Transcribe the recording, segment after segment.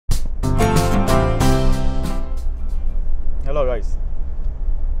Hello guys.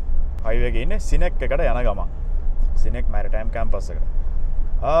 Highway එකේ ඉන්නේ CINEC එකට යන ගමන්. CINEC Maritime campus එකට.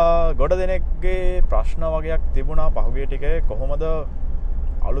 ගොඩ දෙනෙක්ගේ ප්‍රශ්න වගේක් තිබුණා පහුගිය ටිකේ කොහොමද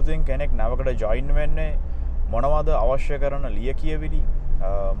අලුතෙන් කෙනෙක් නැවකට join වෙන්නේ මොනවද අවශ්‍ය කරන ලියකියවිලි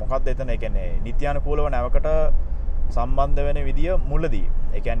මොකක්ද එතන ඒ කියන්නේ නිත්‍යානුකූලව නැවකට සම්බන්ධ වෙන විදිය මුලදී.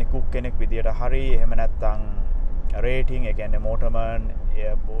 ඒ කියන්නේ cook කෙනෙක් විදියට හරි එහෙම නැත්නම් rating ඒ කියන්නේ motorman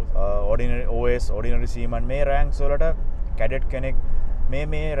ordinary OS ordinary seaman මේ ranks වලට cadet කෙනෙක්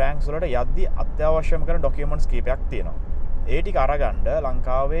මේ ranks වලට යද්දි අත්‍යවශ්‍යම කරන documents කීපයක් තියෙනවා. ඒ ටික අරගන්න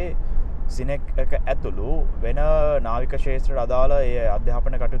ලංකාවේ CINEC එක ඇතුළු වෙන නාවික ශාස්ත්‍රයට අදාළ ඒ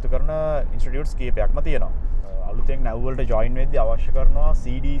අධ්‍යාපන කටයුතු කරන ඉන්ස්ටිටියුට්ස් කීපයක්ම තියෙනවා. අලුතෙන් නැව් වලට join වෙද්දී අවශ්‍ය කරනවා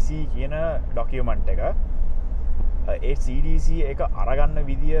CDC කියන document එක. ඒ CDC එක අරගන්න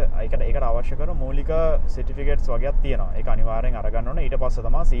විදිය ඒකට අවශ්‍ය කරන මූලික certificates වගේක් තියෙනවා. ඒක අනිවාර්යෙන් අරගන්න ඕනේ. ඊට පස්සේ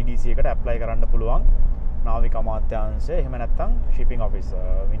තමයි CDC එකට apply කරන්න පුළුවන්. නාවික අමාත්‍යාංශය එහෙම නැත්නම් shipping office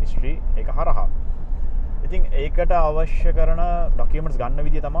ministry එක හරහා. ඉතින් ඒකට අවශ්‍ය කරන documents ගන්න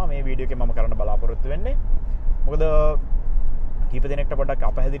විදිය තමයි මේ වීඩියෝ එකේ මම කරන්න බලාපොරොත්තු වෙන්නේ. මොකද කීප දෙනෙක්ට පොඩ්ඩක්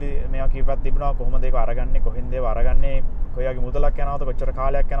අපහැදිලි මේවා කීපයක් තිබුණා කොහොමද ඒක අරගන්නේ කොහෙන්ද ඒව අරගන්නේ කොයි වගේ මුදලක් යනවද කොච්චර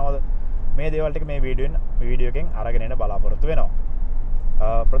කාලයක් යනවද මේ දේවල් ටික මේ වීඩියෝ එකෙන් අරගෙන එන්න බලාපොරොත්තු වෙනවා.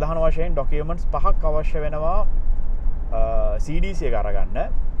 ප්‍රධාන වශයෙන් documents පහක් අවශ්‍ය වෙනවා CDC එක අරගන්න.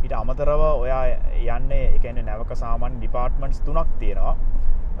 ඊට අමතරව ඔයා යන්නේ ඒ කියන්නේ නැවක සාමාන්‍ය departments තුනක් තියෙනවා.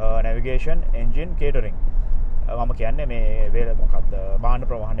 navigation, engine, catering. මම කියන්නේ මේ මොකක්ද බාහන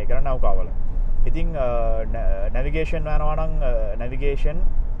ප්‍රවාහනය කරන නෞකාවල. ඉතින් navigation යනවා නම් navigation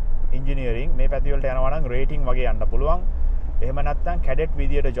engineering මේ පැති වලට යනවා නම් rating වගේ යන්න පුළුවන්. එහෙම නැත්නම් cadet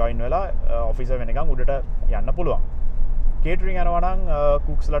විදියට join වෙලා officer වෙනකන් උඩට යන්න පුළුවන්. catering යනවා නම්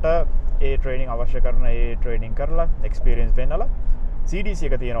cooksලට ඒ training අවශ්‍ය කරන ඒ training කරලා experience පෙන්නලා CDC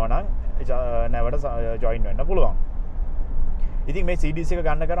එක තියෙනවා නම් නැවට join වෙන්න පුළුවන්. ඉතින් මේ CDC එක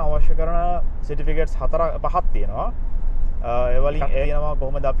ගන්න කරන අවශ්‍ය කරන certificates පහක් තියෙනවා. ඒ වලින් තියෙනවා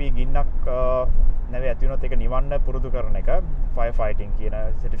කොහොමද අපි ගින්නක් නැවේ ඇති වුණොත් ඒක නිවන්න පුරුදු කරන එක fire fighting කියන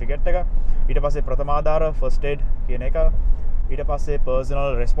certificate එක. ඊට පස්සේ ප්‍රථමාධාර first aid කියන එක. ඊට පස්සේ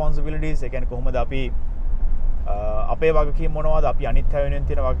personal responsibilities ඒ කියන්නේ කොහොමද අපි අපේ වගකීම් මොනවද අපි අනිත් අය වෙනුවෙන්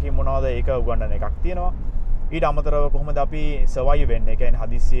තියෙන වගකීම් මොනවද ඒක උගන්වන එකක් තියෙනවා. ඊට අමතරව කොහොමද අපි survive වෙන්නේ ඒ කියන්නේ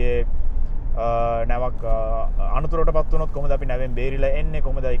හදිස්සියේ නැවක් අනතුරටපත් වුණොත් කොහොමද අපි නැවෙන් බේරිලා එන්නේ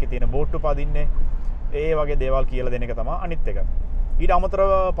කොහොමද ඒකේ තියෙන බෝට්ටු පදින්නේ ඒ වගේ දේවල් කියලා දෙන එක තමයි අනිත් එක. ඊට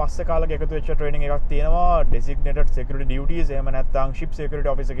අමතරව පස්සේ කාලෙක එකතු වෙච්ච ට්‍රේනින් එකක් තියෙනවා designated security duties එහෙම නැත්නම් ship security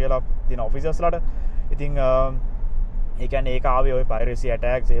officer කියලා තියෙන officersලාට. ඉතින් ඒ කියන්නේ ඒක ආවේ ওই piracy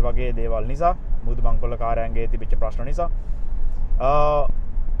attacks ඒ වගේ දේවල් නිසා මුදු මංකොල්ල කාර්යයන්ගේ තිබිච්ච ප්‍රශ්න නිසා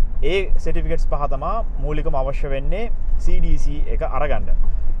ඒ certificates පහ තමයි මූලිකම අවශ්‍ය වෙන්නේ CDC එක අරගන්න.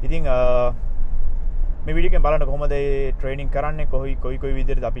 ඉතින් මේ වීඩියෝ එකෙන් බලන්න කොහොමද මේ ට්‍රේනින් කරන්නේ කොයි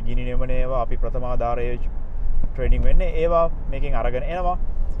විදිහටද අපි ගිනි නෙමන ඒවා අපි ප්‍රථමාධාරයේ ට්‍රේනින් වෙන්නේ ඒවා මේකෙන් අරගෙන එනවා.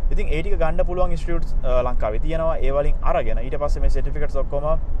 ඉතින් ඒ ටික ගන්න පුළුවන් ඉන්ස්ටිටියුට්ස් ලංකාවේ තියෙනවා. ඒ වලින් අරගෙන ඊට පස්සේ මේ certificates ඔක්කොම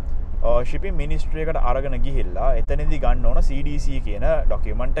shipping ministry එකට අරගෙන ගිහිල්ලා එතනදී ගන්න ඕන CDC කියන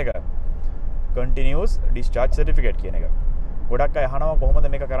document එක. continuous discharge certificate කියන එක. ගොඩක් අය අහනවා කොහොමද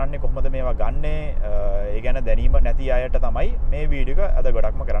මේක කරන්නේ කොහොමද මේවා ගන්නේ ඒ ගැන දැනීම නැති අයට තමයි මේ වීඩියෝ එක අද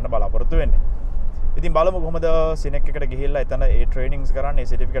ගොඩක්ම කරන්න බලාපොරොත්තු වෙන්නේ. ඉතින් බලමු කොහොමද CINEC එකට ගිහිල්ලා එතන ඒ trainings කරන්නේ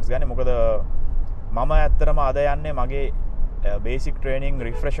certificates ගන්න. මොකද මම ඇත්තටම අද යන්නේ මගේ basic training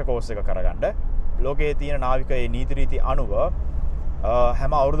refresher course එක කරගන්න. ලෝකයේ තියෙන නාවික ඒ නීති රීති අනුව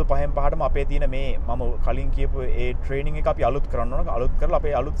හැම අවුරුදු 5න් 5ටම අපේ තියෙන මේ මම කලින් කියපු ඒ training එක අපි අලුත් කරන්න ඕන. අලුත් කරලා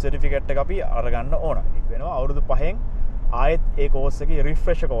අපේ අලුත් certificate එක අපි අරගන්න ඕන. ඒක වෙනවා අවුරුදු 5න් ආයෙත් ඒ course එකේ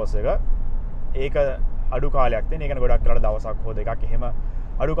refresher course එක. ඒක අඩු කාලයක් තියෙන. ඒක ගොඩක් කරලා දවසක් හෝ දෙකක් එහෙම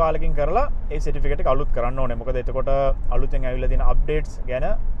අඩු කාලෙකින් කරලා ඒ certificate එක අලුත් කරන්න ඕනේ. මොකද එතකොට අලුතෙන් ඇවිල්ලා තියෙන updates ගැන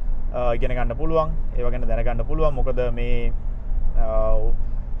ඉගෙන ගන්න පුළුවන්. ඒව ගැන දැනගන්න පුළුවන්. මොකද මේ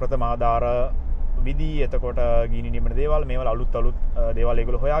ප්‍රථමාධාර විදි එතකොට ගිනි නිමන දේවල් මේවල අලුත් දේවල්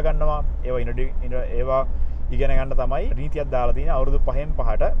ඒගොල්ලෝ හොයා ගන්නවා. ඒවා ඉගෙන ගන්න තමයි නීතියක් දාලා තියෙන අවුරුදු 5න්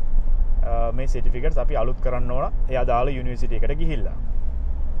 5ට මේ certificates අපි අලුත් කරන්න ඕන. ඒ අදාළ යුනිවර්සිටි එකට ගිහිල්ලා.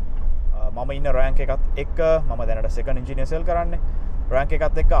 මම ඉන්න rank එකත් එක්ක මම දැනට second engineer cell කරන්නේ. rank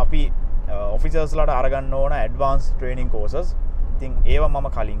එකත් එක්ක අපි officers ලාට අරගන්න ඕන advanced training courses. ඉතින් ඒවා මම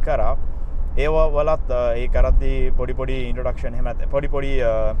කලින් කරා. ඒවා වලත් ඒ කරද්දී පොඩි introduction එහෙම නැත්නම් පොඩි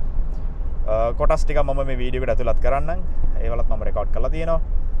කොටස් ටික මම මේ වීඩියෝ එකට ඇතුළත් කරන්නම්. ඒවලත් මම රෙකෝඩ් කරලා තියෙනවා.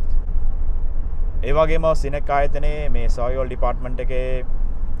 ඒ වගේම CINEC ආයතනයේ මේ soil department එකේ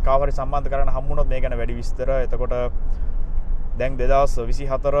කාවරි සම්බන්ධ කරන්න හම්බුනොත් මේ ගැන වැඩි විස්තර එතකොට දැන්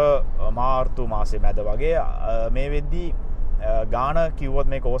 2024 මාර්තු මාසේ මැද වගේ මේ වෙද්දී ගාන කිව්වොත්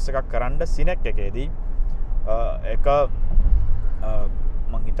මේ කෝස් එකක් කරන්න CINEC එකේදී එක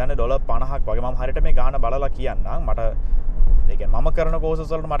මං හිතන්නේ $50ක් වගේ. මම හරියට මේ ගාන බලලා කියන්නම්. මට ඒ කියන්නේ මම කරන කෝසස්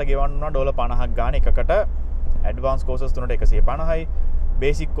වලට මට ගෙවන්න උනා $50ක් ගාන එකකට. ඇඩ්වාන්ස් කෝසස් තුනට 150යි.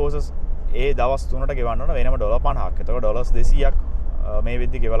 බේසික් කෝසස් ඒ දවස් තුනට ගෙවන්න ඕන වෙනම $50ක්. එතකොට $200ක් මේ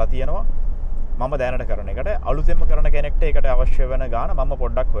විද්දි ගෙවලා තියෙනවා. මම දැනට කරන එකට අලුතෙන්ම කරන කෙනෙක්ට ඒකට අවශ්‍ය වෙන ගාන මම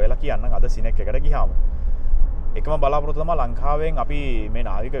පොඩ්ඩක් හොයලා කියන්නම් අද CINEC එකට ගියාම. එකම බලාපොරොත්තුව තමයි ලංකාවෙන් අපි මේ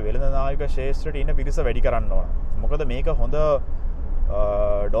නාවික වෙළඳ නාවික ශාස්ත්‍රයට ඉන්න පිරිස වැඩි කරන්න ඕන. මොකද මේක හොඳ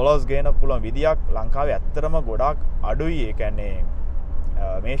ඩොලර්ස් ගේන පුළුවන් විදියක් ලංකාවේ ඇත්තටම ගොඩාක් අඩුයි. ඒ කියන්නේ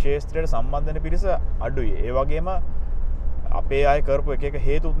මේ ශාස්ත්‍රයට සම්බන්ධ වෙන පිරිස අඩුයි. ඒ වගේම අපේ අය කරපු එක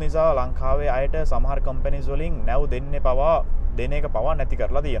හේතුත් නිසා ලංකාවේ අයට සමහර කම්පැනිස් වලින් නැව් දෙන එක පවා නැති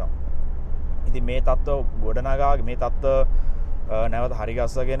කරලා තියෙනවා. ඉතින් මේ තත්ත්ව ගොඩනගාගේ මේ තත්ත්ව නැවත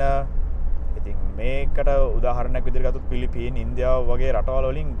හරිගස්සගෙන ඉතින් මේකට උදාහරණයක් විදිහට ගත්තොත් පිලිපීන් ඉන්දියාව වගේ රටවල්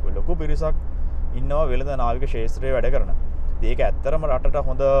වලින් ලොකු පිරිසක් ඉන්නවා වෙළඳ නාවික ශාස්ත්‍රයේ වැඩ කරන. ඉතින් ඒක ඇත්තටම රටට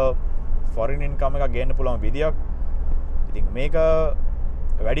හොඳ ෆොරින් ඉන්කම් එකක් ගේන්න පුළුවන් විදියක්. ඉතින් මේක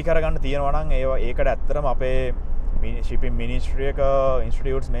වැඩි කරගන්න තියෙනවා නම් ඒකට ඇත්තටම අපේ ශිපින් මිනිස්ට්‍රි එක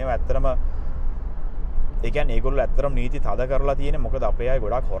ඉන්ස්ටිටියුට්ස් මේවා ඇත්තටම ඒ කියන්නේ ඒගොල්ලෝ ඇත්තටම නීති තද කරලා තියෙන්නේ. මොකද අපේ අය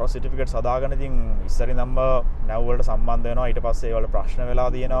ගොඩක් හොර සර්ටිෆිකේට්ස් හදාගෙන ඉතින් ඉස්සරින්දම්ම නැව් වලට සම්බන්ධ වෙනවා. ඊට පස්සේ ඒවල ප්‍රශ්න වෙලා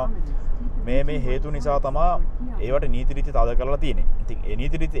තියෙනවා. මේ හේතු නිසා තමයි ඒවට නීති රීති තද කරලා තියෙන්නේ. ඉතින් ඒ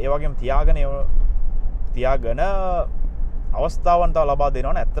නීති රීති ඒ වගේම තියාගෙන අවස්ථාවන් තව ලබා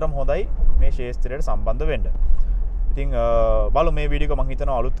දෙනවනේ ඇත්තටම හොඳයි මේ ශාස්ත්‍රයට සම්බන්ධ වෙන්න. ඉතින් බලමු මේ වීඩියෝ එක මම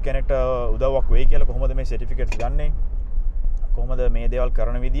හිතනවා අලුත් කෙනෙක්ට උදව්වක් වෙයි කියලා. කොහොමද මේ සර්ටිෆිකේට්ස් ගන්නෙ? කොහොමද මේ දේවල්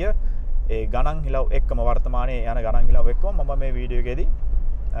කරන විදිය? ඒ ගණන් හිලව් එක්කම වර්තමානයේ යන ගණන් හිලව් එක්කම මම මේ වීඩියෝ එකේදී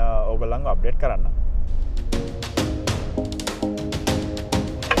ඕගොල්ලන්ව අප්ඩේට් කරන්නම්.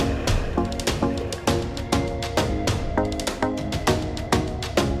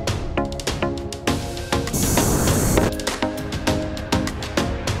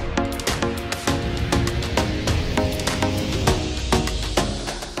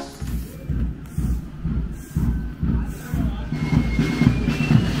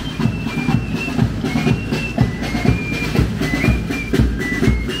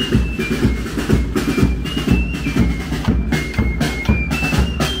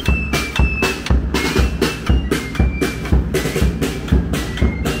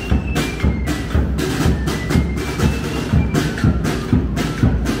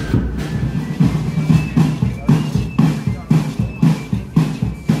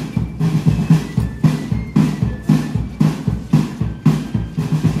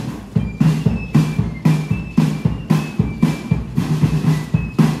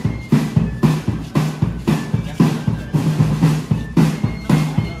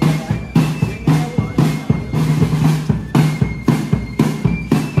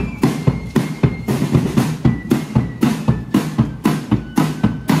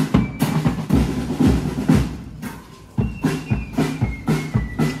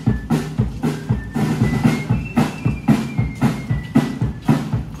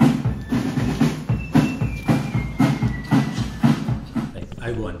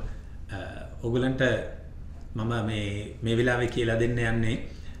 ඔගලන්ට මම මේ වෙලාවේ කියලා දෙන්න යන්නේ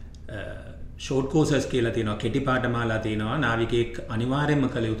ෂෝට් කෝසස් කියලා තියෙනවා, කෙටි පාඨමාලා තියෙනවා, නාවිකයෙක් අනිවාර්යයෙන්ම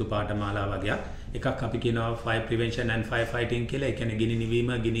කළ යුතු පාඨමාලා වගේ එකක් අපි කියනවා fire prevention and fire fighting කියලා. ඒ කියන්නේ ගිනි නිවීම,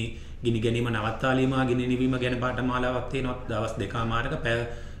 ගිනි ගැනීම නවත්තාලීම, ගිනි නිවීම ගැන පාඨමාලාවක් තියෙනවා. දවස් 2මාරක පැය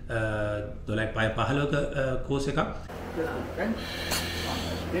 12-15ක කෝස් එකක්.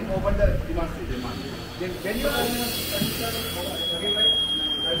 Then open the demand. Then when you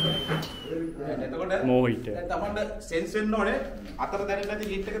මොහිට දැන් තමන්ට සෙන්ස් වෙන්න ඕනේ අතර දැනෙන්නේ නැති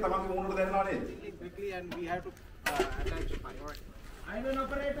හීට් එක තමන්ගේ මූණට දැනෙනවා නේද? Quickly and we have to attach fire. All right. Iron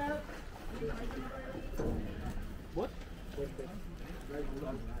operator. Both?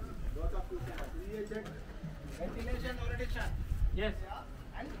 Both of you can check. Ventilation already shut. Yes.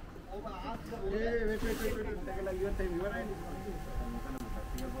 And over ask the wait. Take like your time. Your time.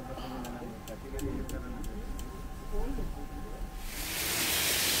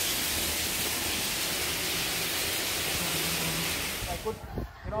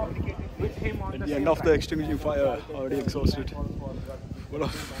 At the end of the extinguishing fire, already exhausted, full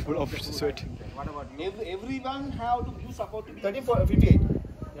of sweat. What about everyone have to give support to 13:58?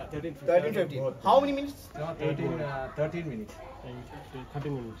 Yeah, 13:15. How many minutes? 13 minutes. 30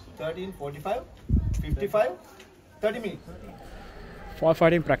 minutes. 13:45, 55, 30 minutes. Fire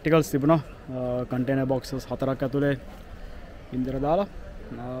fighting practicals තිබුණා. container boxes 4ක් ඇතුලේ ඉන්දර දාලා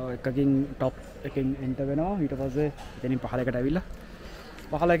එකකින් top එකකින් enter වෙනවා. ඊට පස්සේ එතනින් පහලකට ඇවිල්ලා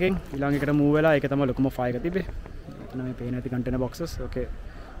පහලකින් ඊළඟ එකට move වෙලා ඒක තමයි ලොකුම fire එක තිබ්බේ. එතන මේ පේන ඇති container boxes. Okay.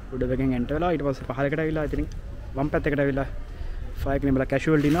 උඩ එකකින් enter වෙලා ඊට පස්සේ පහලකට ඇවිල්ලා එතනින් වම් පැත්තකට ඇවිල්ලා ෆයර් එක නිමලා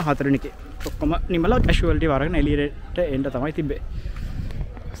කැෂුවල්ටි න 4 වෙනි එකේ ඔක්කොම නිමලා කැෂුවල්ටි වරගෙන එළියට එන්න තමයි තිබ්බේ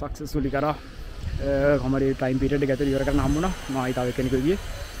සක්සස්ෆුලි කරා කොහමද ටයිම් පීරියඩ් එක ඇතුළේ ඉවර කරන්න හම්බුණා මම ආයි තව කෙනෙකුට ගියේ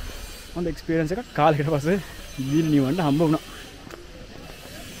හොඳ එක්ස්පීරියන්ස් එකක් කාලයකට පස්සේ බීල් නිවන්න හම්බ වුණා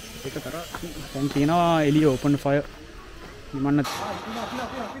ඒක කරා දැන් තියෙනවා එළිය open fire නිමන්න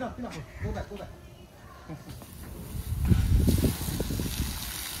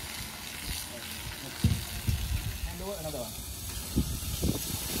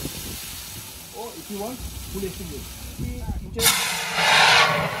If you want, full extinguish.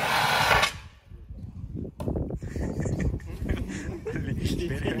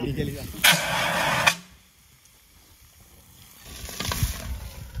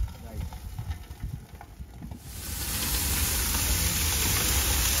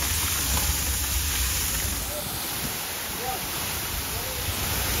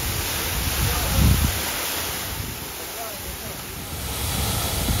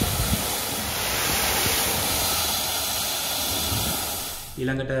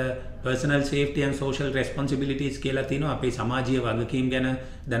 ඊළඟට personal safety and social responsibilities කියලා තියෙනවා අපේ සමාජීය වගකීම් ගැන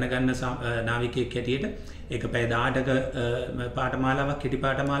දැනගන්න නාවිකයෙක් හැටියට ඒක පැය 18ක පාඨමාලාවක් කෙටි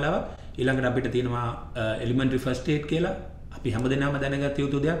පාඨමාලාවක් ඊළඟට අපිට තියෙනවා elementary first aid කියලා අපි හැමදෙනාම දැනගත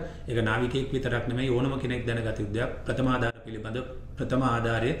යුතු දෙයක් ඒක නාවිකයෙක් විතරක් නෙමෙයි ඕනම කෙනෙක් දැනගත යුතු දෙයක් ප්‍රථම ආධාර පිළිබඳ ප්‍රථම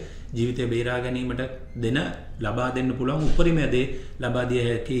ආධාරය ජීවිතය බේරා ගැනීමට ලබා දෙන්න පුළුවන් උපරිම දේ ලබා දිය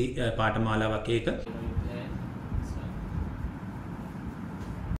හැකි පාඨමාලාවක් ඒක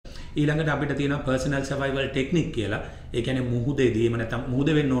ඊළඟට අපිට තියෙනවා personal survival technique කියලා. ඒ කියන්නේ මුහුදේදී එහෙම නැත්නම් මුහුද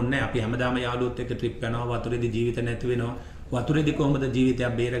වෙන්න ඕනේ නැහැ. අපි හැමදාම යාළුවොත් එක්ක trip යනවා වතුරේදී ජීවිත නැති වෙනවා. වතුරේදී කොහොමද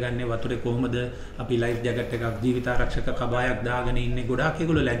ජීවිතයක් බේරගන්නේ? වතුරේ කොහොමද අපි life jacket එකක් ජීවිතාරක්ෂක කබායක් දාගෙන ඉන්නේ? ගොඩාක්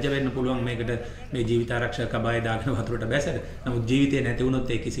ඒගොල්ලෝ ලැජ්ජ වෙන්න පුළුවන් මේකට මේ ජීවිතාරක්ෂක කබාය දාගෙන වතුරට බැසට. නමුත් ජීවිතේ නැති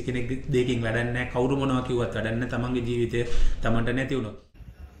වුණොත් ඒ කිසි කෙනෙක් දෙයකින් වැඩක් නැහැ. කවුරු මොනවා කිව්වත් වැඩක් නැහැ. තමන්ගේ ජීවිතය තමන්ට නැති වුණොත්.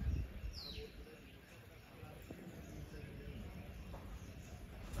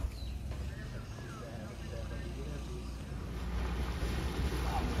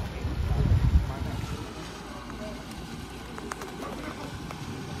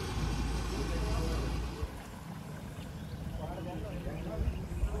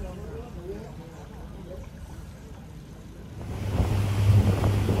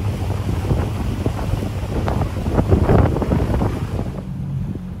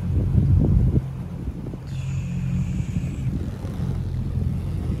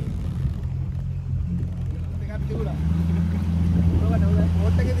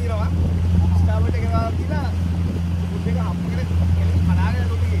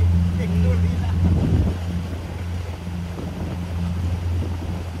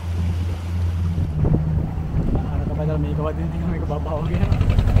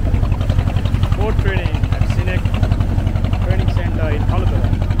 Boat training at CINEC training center in Kalutara.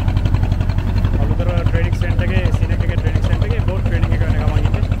 Kalutara training center के CINEC के training center के boat training එක කරන ගමන්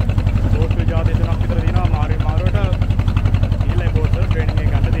ඉන්නේ. boat වල ජාති තුනක් විතර දිනවා මාරුවට ඊළඟ boat වල training එක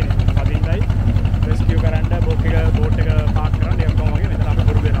ගන්න දෙන්නේ. පදින්නයි rescue කරන්න boat එක park කරන්න ඒ ඔක්කොම වගේ මෙතන අපි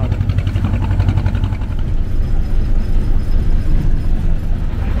පුරුදු වෙනවා.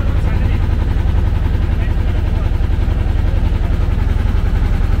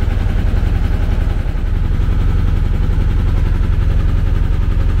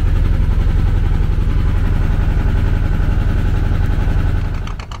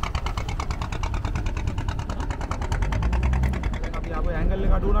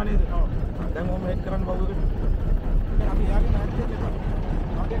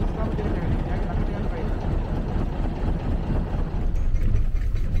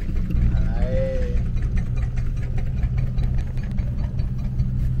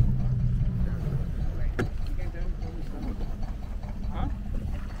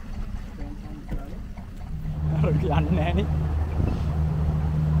 යන්නේ නැහනේ.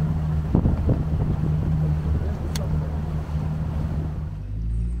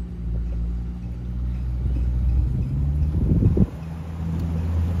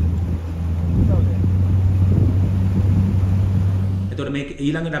 එතකොට මේක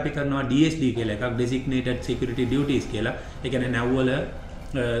ඊළඟට අපි කරනවා DSD කියලා එකක් designated security duties කියලා. ඒ කියන්නේ නැව්වල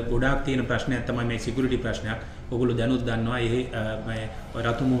ගොඩාක් තියෙන ප්‍රශ්නයක් තමයි මේ security ප්‍රශ්නයක්. ඔයගොල්ලෝ දැනුත් දන්නවා මේ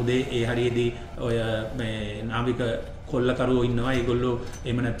රතු මුහුදේ ඒ හරියේදී ඔය මේ නාවික කොල්ලකරුවෝ ඉන්නවා. ඒගොල්ලෝ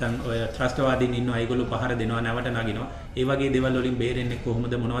එහෙම නැත්නම් ඔය ත්‍රස්තවාදීන් ඉන්නවා. ඒගොල්ලෝ පහර දෙනවා නැවට නගිනවා. ඒ වගේ දේවල් වලින් බේරෙන්නේ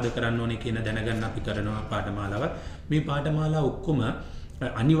කොහොමද මොනවද කරන්න ඕනේ කියන දැනගන්න අපි කරනවා පාඨමාලාවක්. මේ පාඨමාලා ඔක්කොම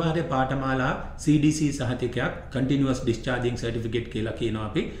අනිවාර්ය පාඨමාලා CDC සහතිකයක් continuous discharging certificate කියලා කියනවා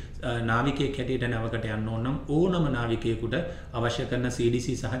අපි නාවිකයෙක් හැටියට නැවකට යන්න ඕන නම් ඕනම නාවිකයෙකුට අවශ්‍ය කරන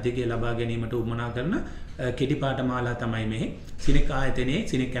CDC සහතිකය ලබා ගැනීමට උවමනා කරන කෙටි පාඨමාලා තමයි මේ CINEC ආයතනයේ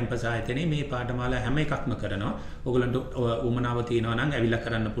CINEC කැම්පස් ආයතනයේ මේ පාඨමාලා හැම එකක්ම කරනවා. ඔයගලන්ට උවමනාව තියෙනවා නම් ඇවිල්ලා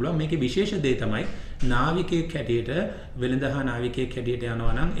කරන්න පුළුවන්. මේකේ විශේෂ දේ තමයි නාවිකයෙක් හැටියට වෙළඳහා නාවිකයෙක් හැටියට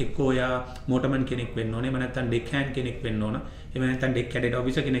යනවා නම් එක්කෝ ඔයා මෝටර්මන් කෙනෙක් වෙන්න ඕනේ. එහෙම නැත්නම් ඩෙක් හෑන්ඩ් කෙනෙක් වෙන්න ඕන. එහෙම නැත්නම් ඩෙක් කැඩෙට්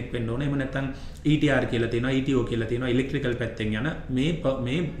ඔෆිසර් කෙනෙක් වෙන්න ඕනේ. එහෙම නැත්නම් ETR කියලා තියෙනවා, ETO කියලා තියෙනවා, ඉලෙක්ට්‍රිකල් පැත්තෙන් යන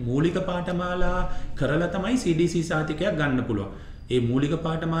මේ මූලික පාඨමාලා කරලා තමයි CDC සහතිකයක් ගන්න පුළුවන්. ඒ මූලික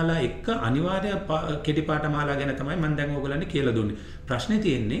පාඨමාලා එක්ක අනිවාර්ය කෙටි පාඨමාලා ගැන තමයි මම දැන් ඕගොල්ලන්ට කියලා දුන්නේ. ප්‍රශ්නේ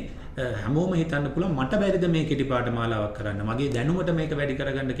තියෙන්නේ හැමෝම හිතන්න පුළුවන් මට බැරිද මේ කෙටි පාඨමාලාවක් කරන්න? මගේ දැනුමට මේක වැඩි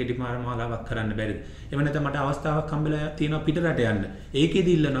කරගන්න කෙටි පාඨමාලාවක් කරන්න බැරිද? එහෙම නැත්නම් මට අවස්ථාවක් හම්බෙලා තියෙනවා පිටරට යන්න.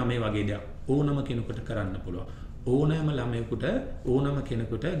 ඒකෙදි ඉල්ලනවා මේ වගේ දේවල්. ඕනම කෙනෙකුට කරන්න පුළුවන්. ඕනෑම ළමයෙකුට ඕනම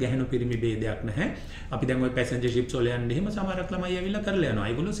කෙනෙකුට ගැහණු පිරිමි ભેදයක් නැහැ. අපි දැන් ওই පැසෙන්ජර් ෂිප්ස් වල යන්නේ එහෙම සමහරක් ළමයි ඇවිල්ලා කරලා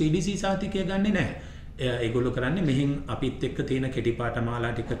යනවා. ඒගොල්ලෝ CDC සහතිකය ගන්නෙ නැහැ. ඒගොල්ලෝ කරන්නේ මෙහින් අපිත් එක්ක තියෙන කෙටි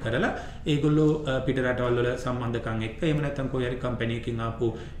පාඨමාලා ටික කරලා ඒගොල්ලෝ පිට රටවල් වල සම්බන්ධකම් එක්ක එහෙම නැත්නම් කොයි හරි කම්පැනි එකකින්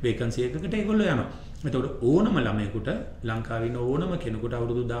ආපු වේකන්සි එකකට ඒගොල්ලෝ යනවා. එතකොට ඕනම ළමයෙකුට ලංකාවේ ඉන්න ඕනම කෙනෙකුට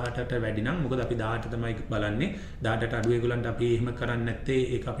අවුරුදු 18ට වැඩි නම් මොකද අපි 18 තමයි බලන්නේ 18ට අඩු ඒගොල්ලන්ට අපි එහෙම කරන්නේ නැත්තේ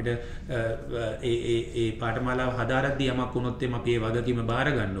ඒක අපිට ඒ පාඨමාලාව හදාරද්දී යමක් වුණොත් එම අපි ඒ වගකීම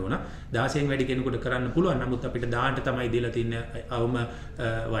බාර ගන්න ඕන 16න් වැඩි කෙනෙකුට කරන්න පුළුවන් නමුත් අපිට 18 තමයි දීලා තින්නේ අවම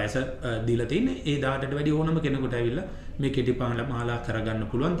වයස දීලා තින්නේ ඒ 18ට වැඩි ඕනම කෙනෙකුට ඇවිල්ලා මේ කෙටි පාඨමාලා කරගන්න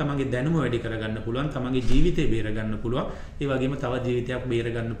පුළුවන් තමන්ගේ දැනුම වැඩි කරගන්න පුළුවන් තමන්ගේ ජීවිතේ බේර ගන්න පුළුවන් ඒ වගේම තව ජීවිතයක් බේර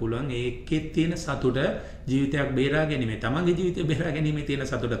ගන්න පුළුවන් ඒකේ තියෙන සතුට ජීවිතයක් බේරා ගැනීම තමන්ගේ ජීවිතය බේරා ගැනීමේ තියෙන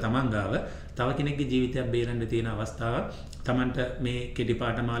සතුට තමන් ගාව තව කෙනෙක්ගේ ජීවිතයක් බේරන්න තියෙන අවස්ථාව තමන්ට මේ කෙටි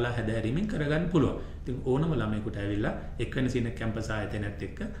පාඨමාලා හැදෑරීමෙන් කරගන්න පුළුවන්. ඉතින් ඕනම ළමයෙකුට ඇවිල්ලා එක්වෙන CINEC කැම්පස් ආයතනයත්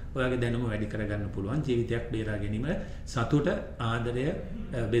එක්ක ඔයාගේ දැනුම වැඩි කරගන්න පුළුවන් ජීවිතයක් බේරා ගැනීම සතුට ආදරය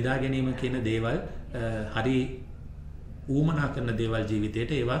බෙදා ගැනීම කියන දේවල් හරි ඌමනා කරන දේවල්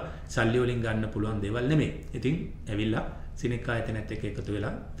ජීවිතේට ඒවා සල්ලි වලින් ගන්න පුළුවන් දේවල් නෙමෙයි. ඉතින් ඇවිල්ලා CINEC ආයතනයත් එක්ක එකතු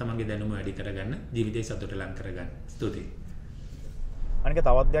වෙලා තමන්ගේ දැනුම වැඩි කරගන්න ජීවිතේ සතුට ලං කරගන්න. ස්තුතියි. අනික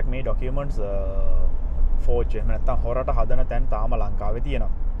තවත් දෙයක් මේ ඩොකියුමන්ට්ස් ෆෝජ් එහෙම නැත්නම් හොරට හදන තැන් තාම ලංකාවේ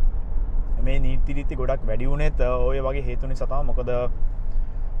තියෙනවා. මේ නීති රීති ගොඩක් වැඩි වුණෙත් ඔය වගේ හේතු නිසා තමයි. මොකද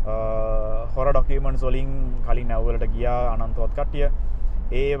හොර ඩොකියුමන්ට්ස් වලින් කලින් නැවවලට ගියා අනන්තවත් කට්ටිය.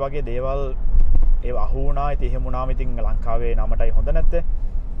 ඒ වගේ දේවල් ඒ අහු වුණා. ඉතින් එහෙම වුණාම ඉතින් ලංකාවේ නමටයි හොඳ නැත්තේ.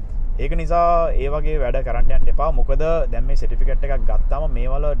 ඒක නිසා ඒ වගේ වැඩ කරන්න යන්න එපා. මොකද දැන් මේ සර්ටිෆිකේට් එකක් ගත්තාම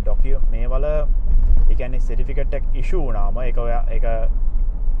මේවල මේවල ඒ කියන්නේ සර්ටිෆිකේට් එක ඉෂුව වුණාම ඒක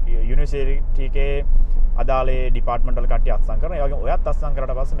යුනිවර්සිටි එකේ අදාළේ ඩිපාර්ට්මන්ටල් කට්ටිය අත්සන් කරනවා. ඒ වගේම ඔයත් අත්සන්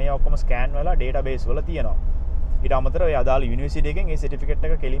කරලා පස්සේ මේ ඔක්කොම ස්කෑන් වෙලා ඩේටාබේස් වල තියෙනවා. ඊට අමතරව ඒ අදාළ යුනිවර්සිටි එකෙන් ඒ සර්ටිෆිකේට්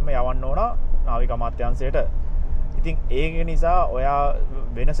එක කෙලින්ම යවන්න ඕන නාවික අමාත්‍යාංශයට. ඉතින් ඒක නිසා ඔයා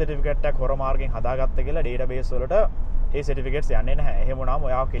වෙන සර්ටිෆිකේට් එකක් හොර මාර්ගෙන් හදාගත්ත කියලා ඩේටාබේස් වලට ඒ සර්ටිෆිකේට්ස් යන්නේ නැහැ. එහෙම වුණාම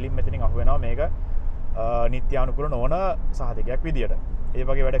ඔයා කෙලින් මෙතනින් අහු වෙනවා මේක නිත්‍යානුකූල නොවන සහතිකයක් විදියට. ඒ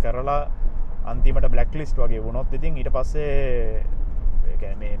වගේ වැඩ කරලා අන්තිමට බ්ලැක් ලිස්ට් වගේ වුණොත් ඉතින් ඊට පස්සේ ඒ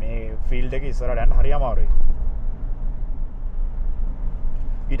කියන්නේ මේ ෆීල්ඩ් එක ඉස්සරහට යන්න හරි අමාරුයි.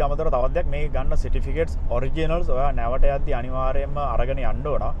 ඊට අමතරව තවත් දෙයක් මේ ගන්න සර්ටිෆිකේට්ස් ඔරිජිනල්ස් ඔයා නැවට යද්දි අනිවාර්යයෙන්ම අරගෙන යන්න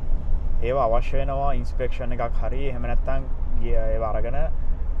ඕන. ඒවා අවශ්‍ය වෙනවා ඉන්ස්පෙක්ෂන් එකක් හරි එහෙම නැත්නම් ඒවා අරගෙන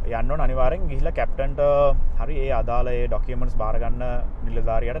යන්න ඕන අනිවාර්යෙන් ගිහිල්ලා කැප්ටන්ට හරි ඒ අදාළ ඒ ඩොකියුමන්ට්ස් බාර ගන්න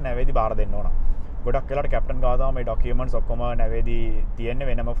නිලධාරියට නැවේදී බාර දෙන්න ඕන. ගොඩක් වෙලාවට කැප්ටන් ගාව තමයි මේ ඩොකියුමන්ට්ස් ඔක්කොම නැවේදී තියෙන්නේ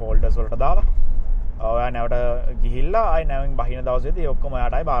වෙනම ෆෝල්ඩර්ස් වලට දාලා. ඔයා නැවට ගිහිල්ලා ආයි නැවෙන් බහින දවසේදී ඔක්කොම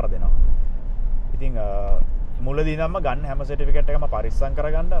ඔයාටයි බාර දෙනවා. ඉතින් මුලදී නම් ගන්න හැම සර්ටිෆිකේට් එකම පරිස්සම්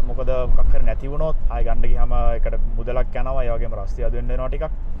කරගන්න. මොකද මොකක් හරි නැති වුණොත් ආයි ගන්න ගියාම ඒකට මුදලක් යනවා. ඒ වගේම රස්තිය අඩු වෙනවා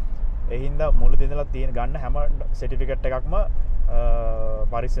ටිකක්. ඒ හින්දා මුලදී ඉඳලා තියෙන ගන්න හැම සර්ටිෆිකේට් එකක්ම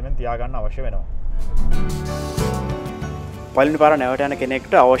පරිස්සමෙන් තියාගන්න අවශ්‍ය වෙනවා. පළවෙනි පාර නැවට යන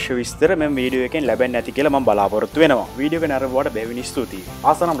කෙනෙක්ට අවශ්‍ය විස්තර මෙම වීඩියෝ එකෙන් ලැබෙන්නේ නැති කියලා මම බලාපොරොත්තු වෙනවා. වීඩියෝ එක නරඹුවාට බෙවිනි ස්තුතියි.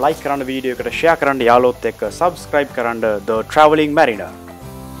 ආසනම් ලයික් කරන්න, වීඩියෝ එකට ෂෙයා කරන්න, යාළුවොත් එක්ක subscribe කරන්න The Traveling Mariner.